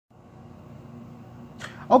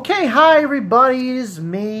Okay, hi everybody, it is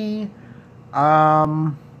me. You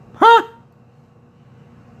know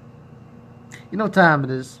what time it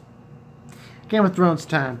is. Game of Thrones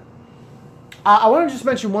time. I want to just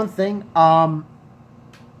mention one thing.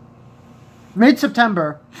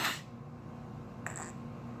 Mid-September,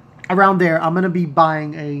 around there, I'm going to be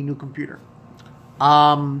buying a new computer.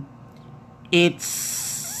 It's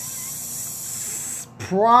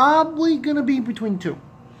probably going to be between two.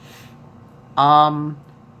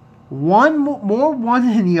 One more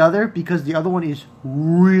than the other, because the other one is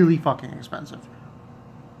really fucking expensive.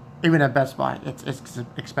 Even at Best Buy, it's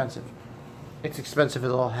expensive. It's expensive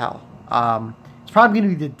as all hell. It's probably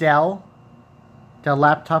going to be the Dell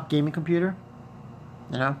laptop gaming computer.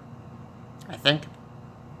 You know, I think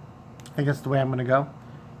that's the way I'm going to go.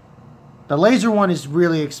 The laser one is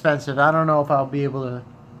really expensive. I don't know if I'll be able to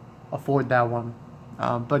afford that one.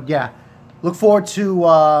 But yeah, look forward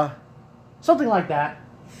to something like that.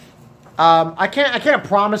 I can't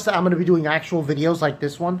promise that I'm going to be doing actual videos like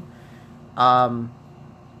this one.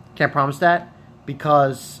 Can't promise that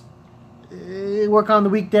because work on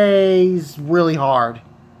the weekdays really hard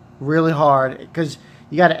because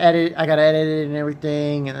you got to edit. I got to edit it and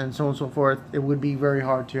everything, and so on and so forth. It would be very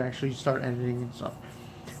hard to actually start editing and stuff.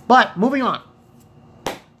 But moving on,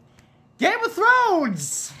 Game of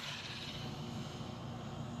Thrones,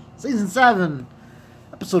 Season 7,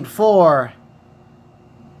 Episode 4.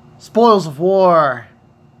 Spoils of War.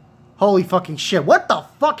 Holy fucking shit. What the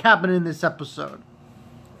fuck happened in this episode?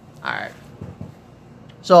 Alright.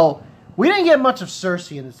 So, we didn't get much of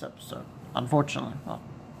Cersei in this episode. Unfortunately. Well,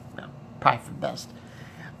 yeah, probably for the best.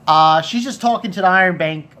 She's just talking to the Iron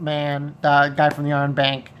Bank man. The guy from the Iron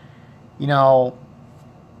Bank. You know,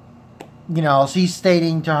 she's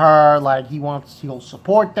stating to her, like, he'll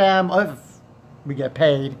support them if we get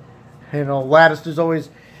paid. You know, Lannisters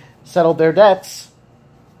always settled their debts.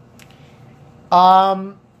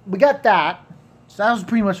 We got that. So that was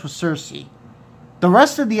pretty much with Cersei. The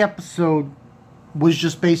rest of the episode was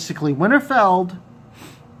just basically Winterfell,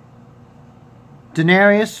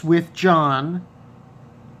 Daenerys with Jon,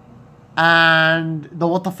 and the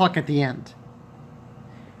what the fuck at the end.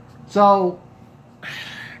 So,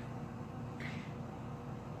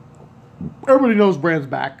 everybody knows Bran's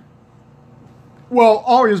back. Well,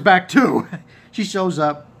 Arya's back too. She shows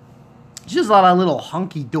up. She does a lot of little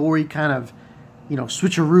hunky-dory kind of,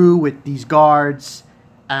 switcheroo with these guards,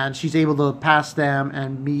 and she's able to pass them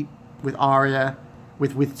and meet with Arya,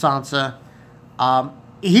 with Sansa.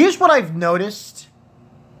 Here's what I've noticed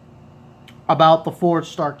about the 4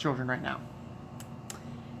 Stark children right now.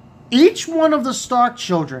 Each one of the Stark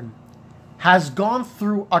children has gone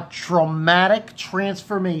through a traumatic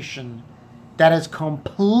transformation that has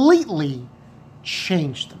completely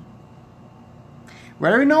changed them.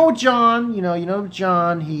 Where we know Jon,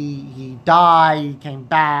 Jon, he died, he came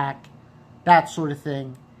back, that sort of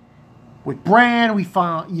thing. With Bran, we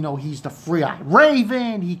found, he's the free-eyed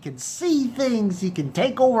raven, he can see things, he can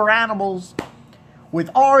take over animals. With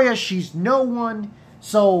Arya, she's no one.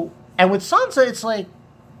 So, and with Sansa, it's like,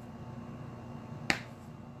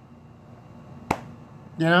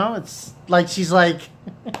 it's like, she's like,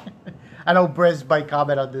 I know Brez might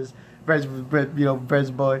comment on this,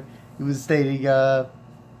 Brez boy. He was stating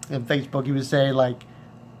in Facebook, he was saying like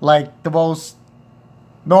the most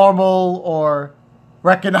normal or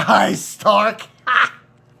recognized Stark.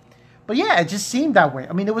 But yeah, it just seemed that way.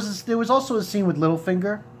 I mean, there was also a scene with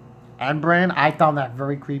Littlefinger and Bran. I found that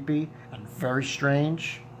very creepy and very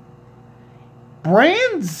strange.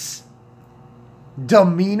 Bran's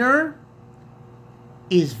demeanor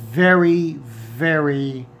is very,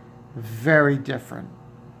 very, very different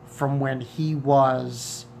from when he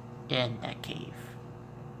was in that cave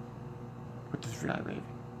with the three-eyed raven.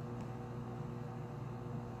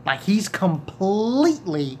 Like, he's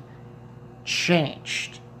completely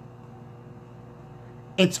changed.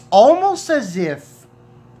 It's almost as if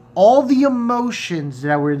all the emotions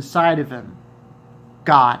that were inside of him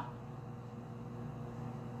got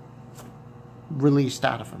released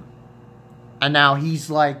out of him. And now he's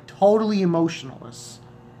like totally emotionless.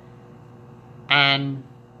 And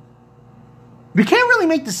we can't really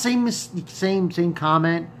make the same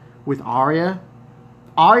comment with Arya.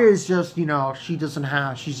 Arya is just,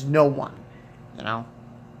 she's no one,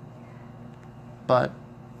 But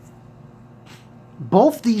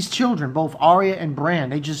both these children, both Arya and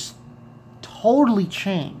Bran, they just totally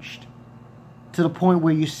changed to the point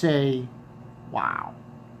where you say, wow.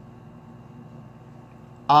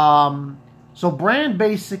 So Bran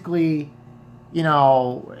basically,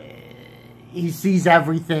 he sees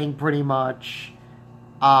everything pretty much.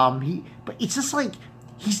 But it's just like,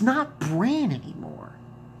 he's not Bran anymore.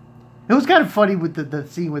 It was kind of funny with the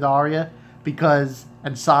scene with Arya and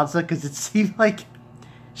Sansa, because it seemed like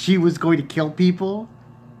she was going to kill people.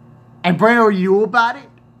 And Bran already knew about it.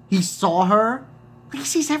 He saw her. He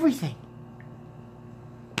sees everything.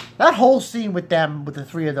 That whole scene with the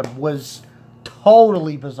three of them, was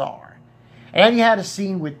totally bizarre. And then you had a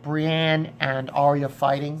scene with Brienne and Arya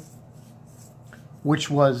fighting, which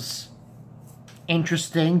was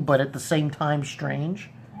interesting, but at the same time strange.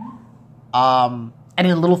 And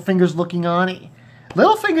then Littlefinger's looking on.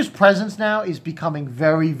 Littlefinger's presence now is becoming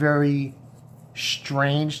very, very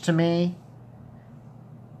strange to me.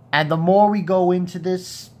 And the more we go into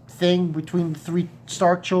this thing between the three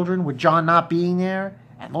Stark children, with Jon not being there,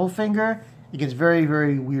 and Littlefinger, it gets very,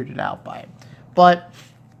 very weirded out by it. But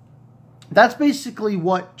that's basically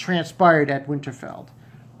what transpired at Winterfell.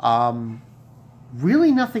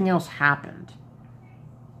 Really nothing else happened.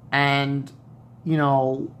 And, you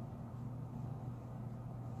know,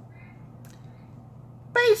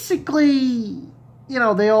 basically, you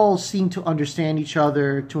know, they all seem to understand each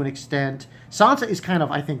other to an extent. Sansa is kind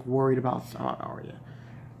of, I think, worried about Arya.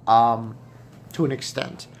 To an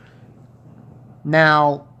extent.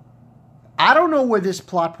 Now, I don't know where this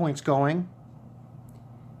plot point's going.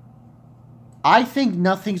 I think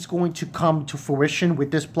nothing's going to come to fruition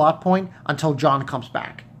with this plot point until Jon comes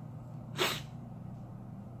back.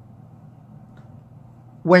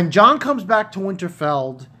 When Jon comes back to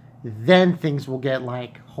Winterfell, then things will get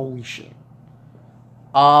like, holy shit.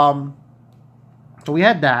 So we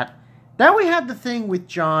had that. Then we had the thing with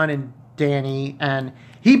Jon and Dany, and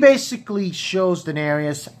he basically shows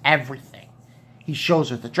Daenerys everything. He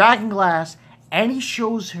shows her the dragon glass, and he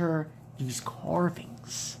shows her these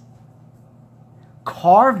carvings.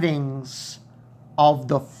 Carvings of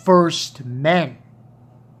the first men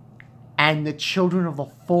and the children of the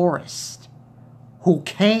forest who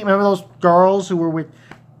came. Remember those girls who were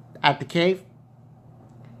at the cave?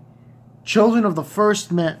 Children of the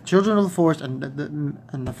first men, children of the forest, and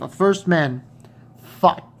the first men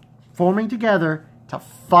fought, forming together to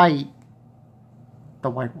fight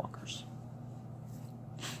the White Walkers.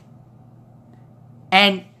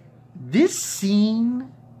 And this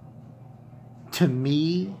scene, to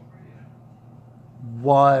me,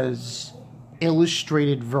 was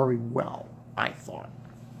illustrated very well, I thought.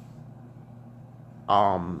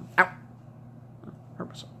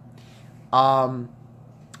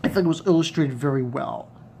 I think it was illustrated very well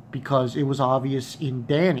because it was obvious in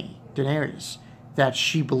Daenerys, that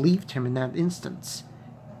she believed him in that instance.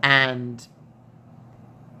 And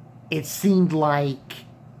it seemed like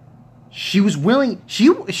she was willing. She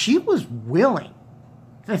was willing.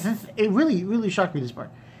 It really shocked me, this part.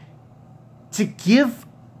 To give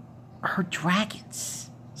her dragons,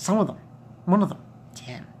 some of them, one of them, to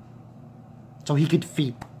him, so he could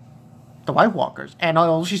defeat the White Walkers. And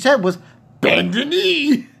all she said was, "Bend the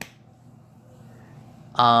knee."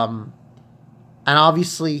 And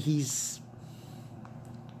obviously he's,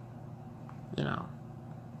 you know,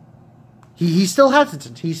 he's still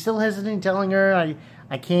hesitant. He's still hesitant, telling her,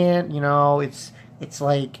 I can't, you know, it's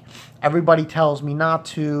like everybody tells me not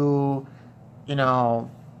to, you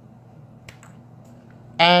know.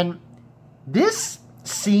 And this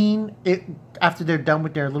scene, after they're done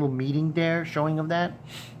with their little meeting there, showing of that,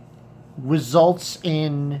 results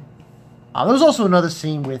in. There was also another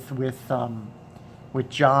scene with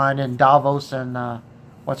Jon and Davos and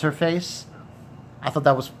what's her face. I thought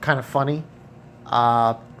that was kind of funny.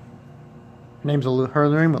 Her name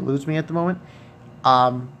eludes me at the moment.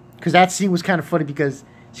 Because that scene was kind of funny because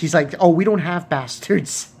she's like, "Oh, we don't have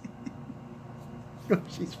bastards."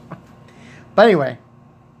 She's funny. But anyway,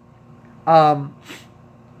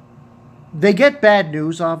 they get bad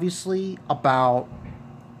news, obviously, about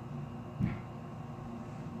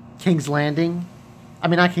King's Landing. I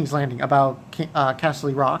mean, not King's Landing, about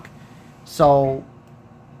Castle Rock. So,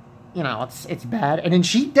 you know, it's bad. And then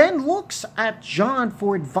she then looks at Jon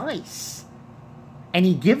for advice. And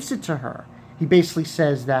he gives it to her. He basically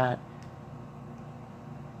says that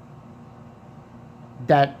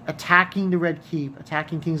attacking the Red Keep,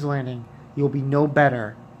 attacking King's Landing, you'll be no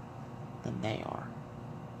better than they are.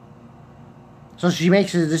 So she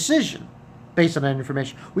makes a decision based on that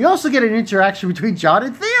information. We also get an interaction between Jon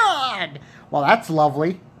and Theon. Well, that's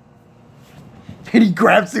lovely. And he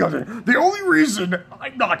grabs the other. The only reason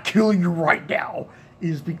I'm not killing you right now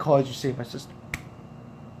is because you saved my sister.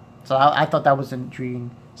 So I thought that was an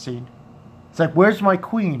intriguing scene. It's like, where's my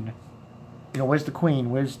queen? You know, where's the queen?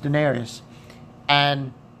 Where's Daenerys?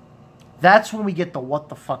 And that's when we get the what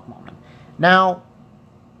the fuck moment. Now,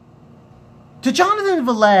 to Jonathan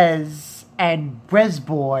Velez and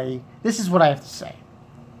Bresboy, this is what I have to say.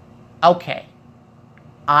 Okay.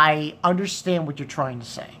 I understand what you're trying to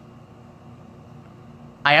say.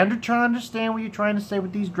 I understand what you're trying to say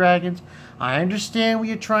with these dragons. I understand what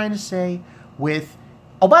you're trying to say with...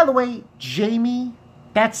 Oh, by the way, Jamie,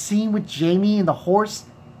 that scene with Jamie and the horse,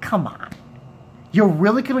 come on. You're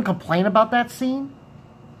really going to complain about that scene?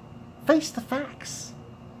 Face the facts.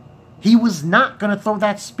 He was not going to throw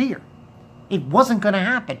that spear. It wasn't going to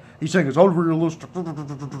happen. He's saying it's unrealistic. Come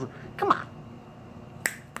on.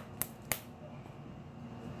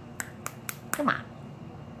 Come on.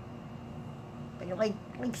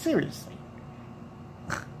 Like seriously.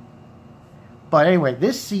 But anyway,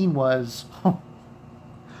 this scene was...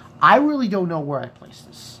 I really don't know where I place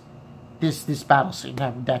this. This battle scene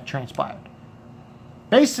that transpired.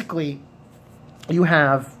 Basically, you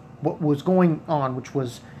have what was going on, which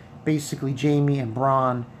was basically Jaime and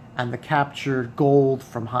Bronn and the captured gold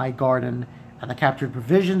from High Garden and the captured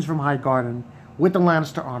provisions from High Garden with the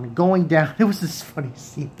Lannister army going down. It was this funny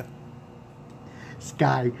scene, though. This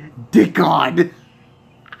guy, Dickon.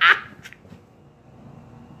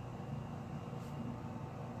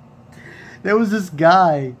 There was this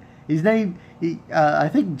guy. His name, I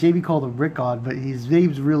think Jamie called him Rickon, but his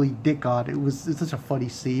name's really Dickon. It's such a funny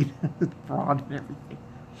scene with Bronn and everything.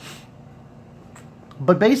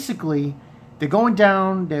 But basically, they're going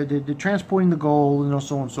down. They're transporting the gold, and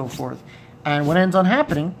so on and so forth. And what ends on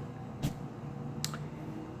happening?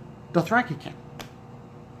 Dothraki came.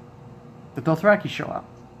 The Dothraki show up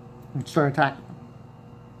and start attacking them.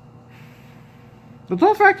 The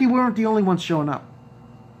Dothraki weren't the only ones showing up.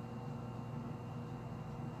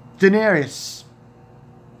 Daenerys,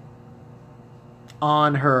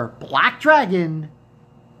 on her black dragon,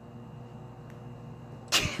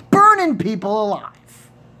 burning people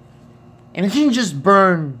alive. And she didn't just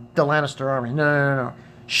burn the Lannister army. No.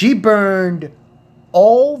 She burned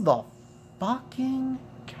all the fucking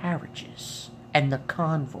carriages and the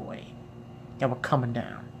convoy that were coming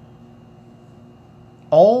down.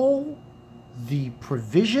 All the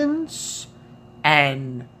provisions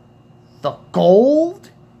and the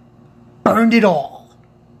gold, burned it all.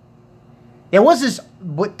 There was this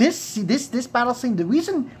battle scene. The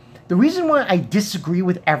reason why I disagree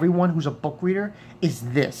with everyone who's a book reader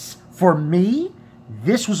is this. For me,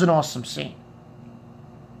 this was an awesome scene.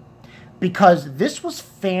 Because this was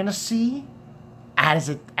fantasy at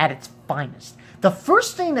its finest. The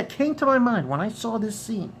first thing that came to my mind when I saw this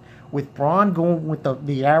scene with Bronn going with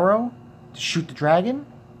the arrow to shoot the dragon,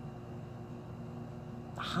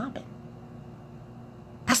 The Hobbit.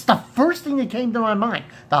 That's the first thing that came to my mind.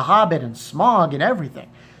 The Hobbit and Smaug and everything.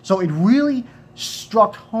 So it really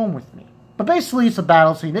struck home with me. But basically it's a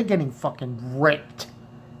battle scene. They're getting fucking raped.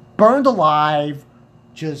 Burned alive.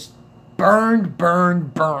 Just burned.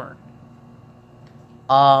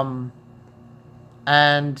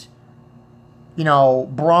 And, you know,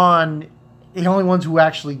 Bronn, the only ones who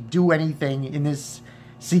actually do anything in this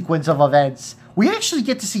sequence of events. We actually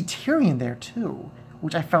get to see Tyrion there too,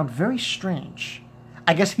 which I found very strange.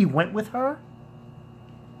 I guess he went with her.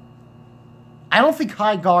 I don't think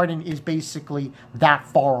High Garden is basically that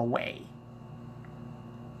far away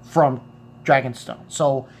from Dragonstone.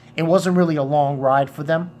 So it wasn't really a long ride for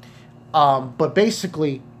them. But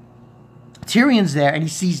basically, Tyrion's there and he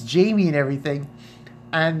sees Jaime and everything.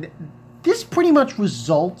 And this pretty much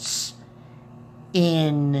results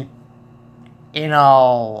in, you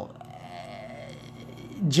know,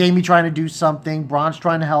 Jaime trying to do something. Bronn's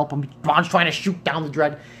trying to help him. Bronn's trying to shoot down the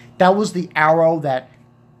dragon. That was the arrow that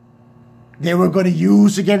they were going to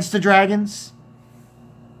use against the dragons.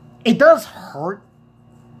 It does hurt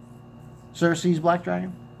Cersei's black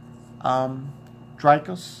dragon.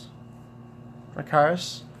 Dracarys.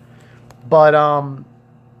 But,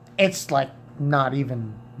 it's like not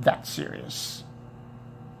even that serious.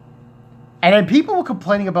 And then people were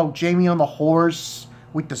complaining about Jaime on the horse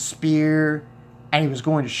with the spear. And he was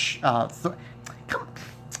going to...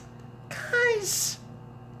 Guys...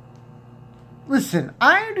 Listen,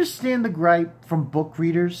 I understand the gripe from book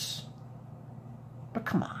readers. But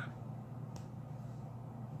come on.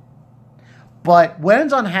 But what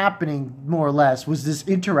ends on happening, more or less, was this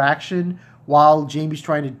interaction while Jaime's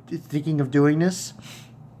thinking of doing this.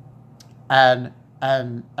 And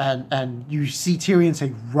you see Tyrion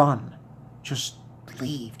say, run. Just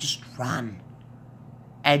leave. Just run.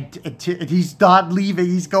 And he's not leaving.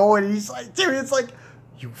 He's going. And he's like, Tyrion's like,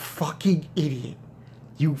 you fucking idiot.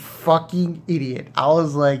 You fucking idiot. I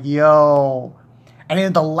was like, yo. And then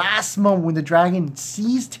at the last moment when the dragon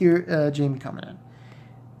sees Jaime coming in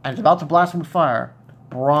and it's about to blast him with fire,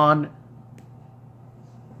 Bronn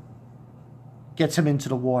gets him into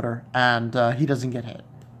the water and he doesn't get hit.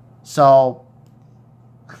 So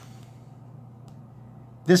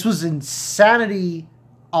this was insanity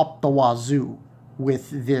up the wazoo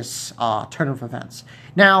with this turn of events.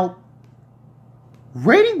 Now,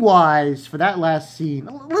 rating-wise, for that last scene,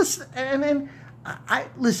 listen, and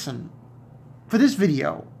listen, for this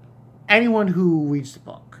video, anyone who reads the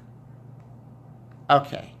book,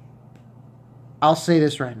 okay, I'll say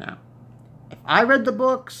this right now. If I read the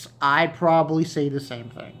books, I'd probably say the same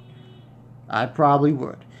thing. I probably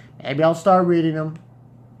would. Maybe I'll start reading them.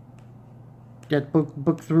 Get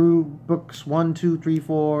book through books 1, 2, 3,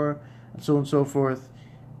 4, and so on and so forth.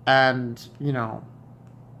 And, you know.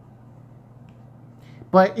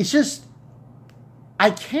 But it's just,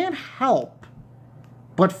 I can't help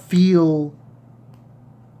but feel,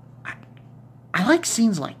 I like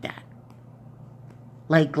scenes like that.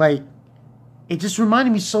 Like, it just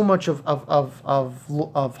reminded me so much of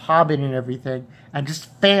Hobbit and everything, and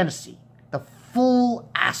just fantasy. The full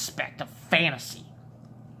aspect of fantasy.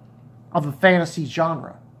 Of the fantasy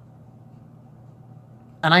genre.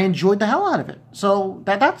 And I enjoyed the hell out of it. So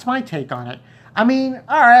that's my take on it. I mean,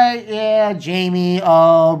 alright, yeah, Jamie,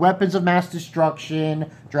 weapons of mass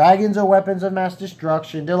destruction. Dragons are weapons of mass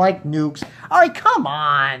destruction. They're like nukes. Alright, come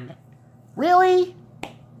on. Really?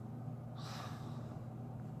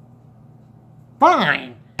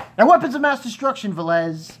 Fine. They're weapons of mass destruction,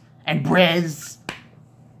 Velez and Brez.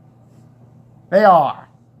 They are.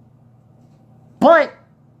 But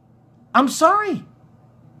I'm sorry.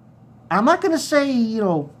 I'm not going to say, you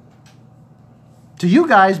know, to you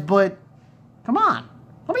guys, but come on.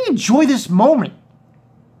 Let me enjoy this moment.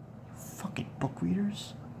 Fucking book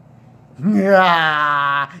readers.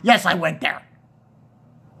 Yeah. Yes, I went there.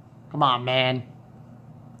 Come on, man.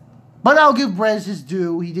 But I'll give Brez his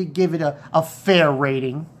due. He did give it a fair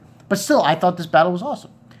rating. But still, I thought this battle was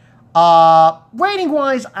awesome.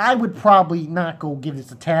 Rating-wise, I would probably not go give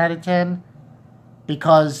this a 10 out of 10.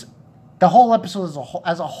 Because the whole episode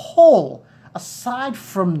as a whole, aside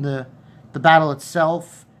from the battle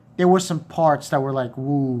itself, there were some parts that were like,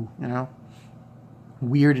 woo, you know,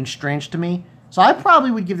 weird and strange to me. So I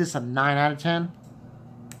probably would give this a 9 out of 10.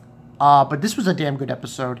 But this was a damn good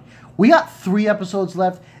episode. We got 3 episodes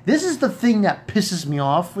left. This is the thing that pisses me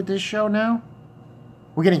off with this show now.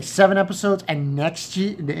 We're getting 7 episodes, and next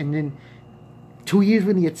year, and then 2 years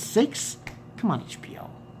we're gonna get 6. Come on, HBO.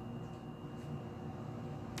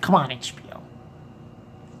 Come on, HBO.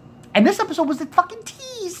 And this episode was the fucking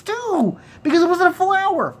tease, too. Because it wasn't a full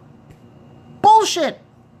hour. Bullshit.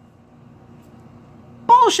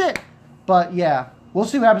 Bullshit. But, yeah. We'll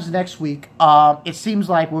see what happens next week. It seems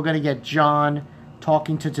like we're going to get Jon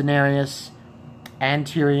talking to Daenerys and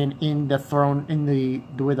Tyrion in the throne,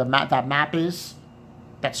 where that map is.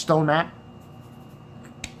 That stone map.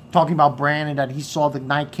 Talking about Bran and that he saw the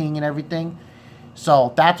Night King and everything.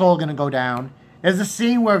 So, that's all going to go down. There's a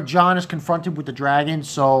scene where Jon is confronted with the dragon,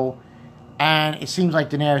 and it seems like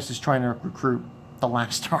Daenerys is trying to recruit the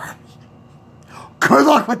last army. Good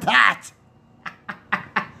luck with that!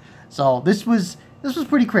 So, this was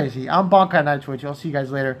pretty crazy. I'm Bonkai Night Twitch. I'll see you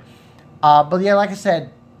guys later. But yeah, like I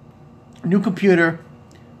said, new computer.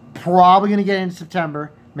 Probably going to get it in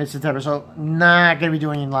September, mid-September. So, not going to be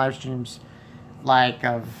doing any live streams like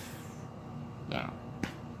of, you know.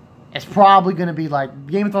 It's probably going to be like,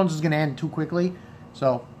 Game of Thrones is going to end too quickly.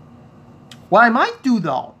 So, what I might do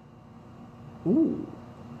though, ooh,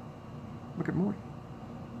 look at more.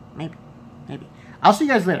 Maybe. I'll see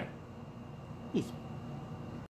you guys later.